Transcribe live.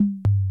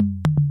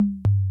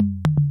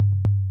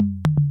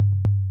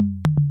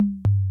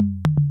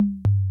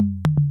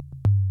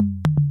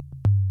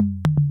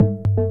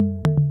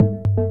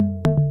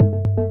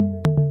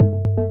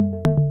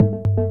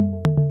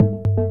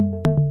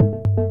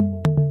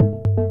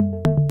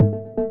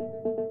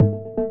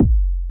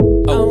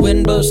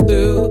wind blows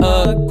through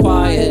a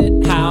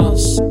quiet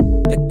house.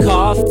 The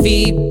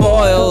coffee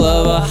boil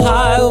of a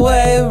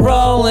highway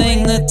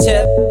rolling the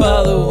tip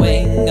of the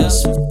wing of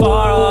some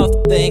far off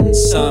thing.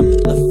 Some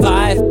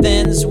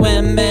leviathans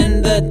swim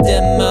in the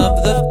dim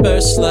of the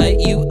first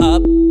light. You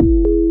up?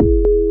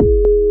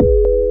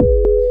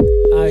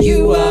 Are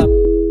you up?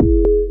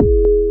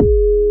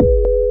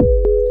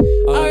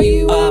 Are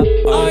you up?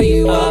 Are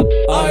you up?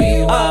 Are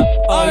you up?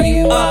 Are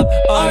you up?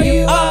 Are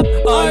you up?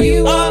 Are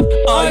you up?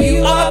 Are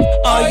you up?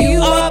 Are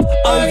you up?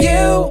 Are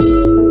you?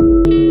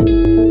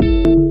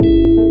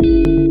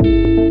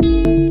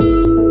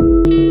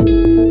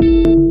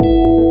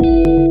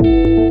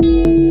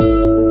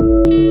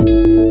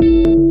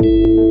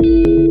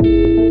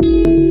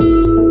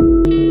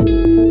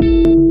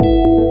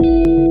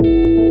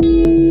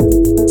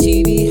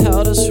 TV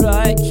held us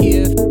right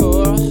here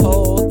for a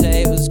whole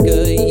day. It was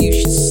good, you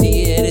should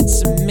see it.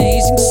 It's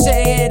amazing,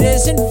 say it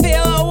isn't.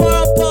 Feel a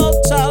whirlpool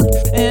tucked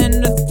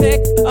in the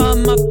thick of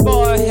my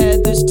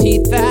forehead. There's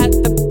teeth at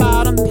the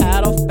bottom.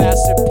 Paddle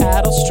faster,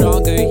 paddle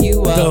stronger.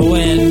 You up? The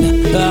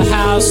wind, the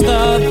house,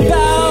 the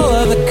bell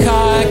of the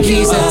car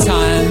keys. The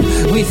time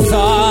we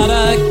thought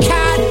a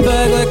cat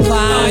burglar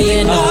climbed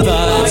in the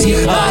thuds.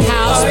 The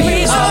house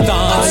breeze of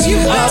thorns.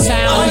 The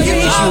town breeze.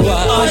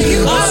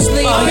 You up?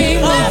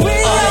 Sleeping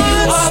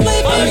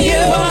are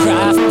you?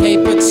 Craft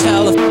paper,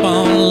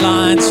 telephone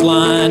lines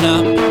line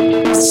up.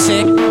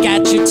 Sick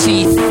at your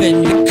teeth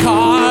in the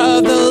car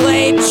of the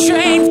late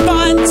train.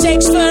 Fun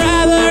takes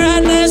forever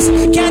and this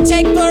can't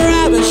take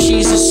forever.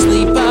 She's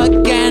asleep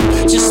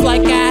again, just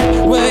like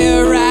at where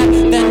you're at.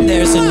 Then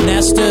there's a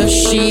nest of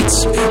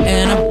sheets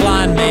in a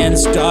blind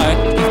man's dark.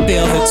 You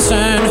feel her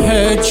turn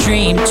her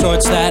dream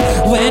towards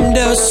that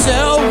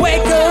windowsill.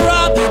 Wake her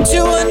up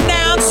to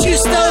announce you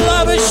still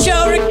love her.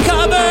 She'll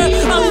recover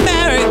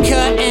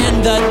America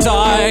in the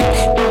dark.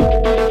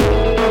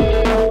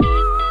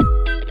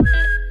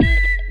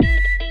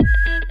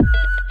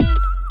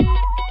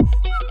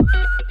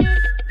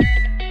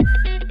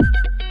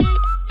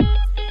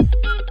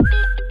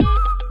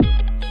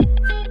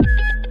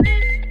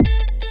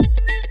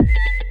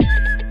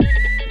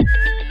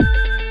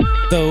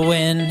 The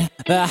wind,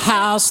 the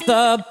house,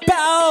 the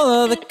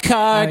bell of the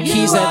car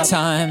keys. That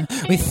time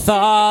we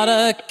thought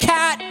a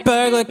cat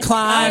burglar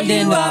climbed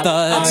in the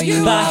thuds.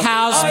 The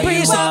house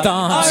breeze of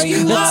thorns.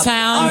 The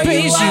town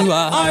breeze. You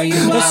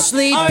up?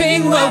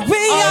 Sleeping where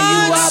we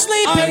are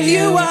sleeping.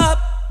 You up?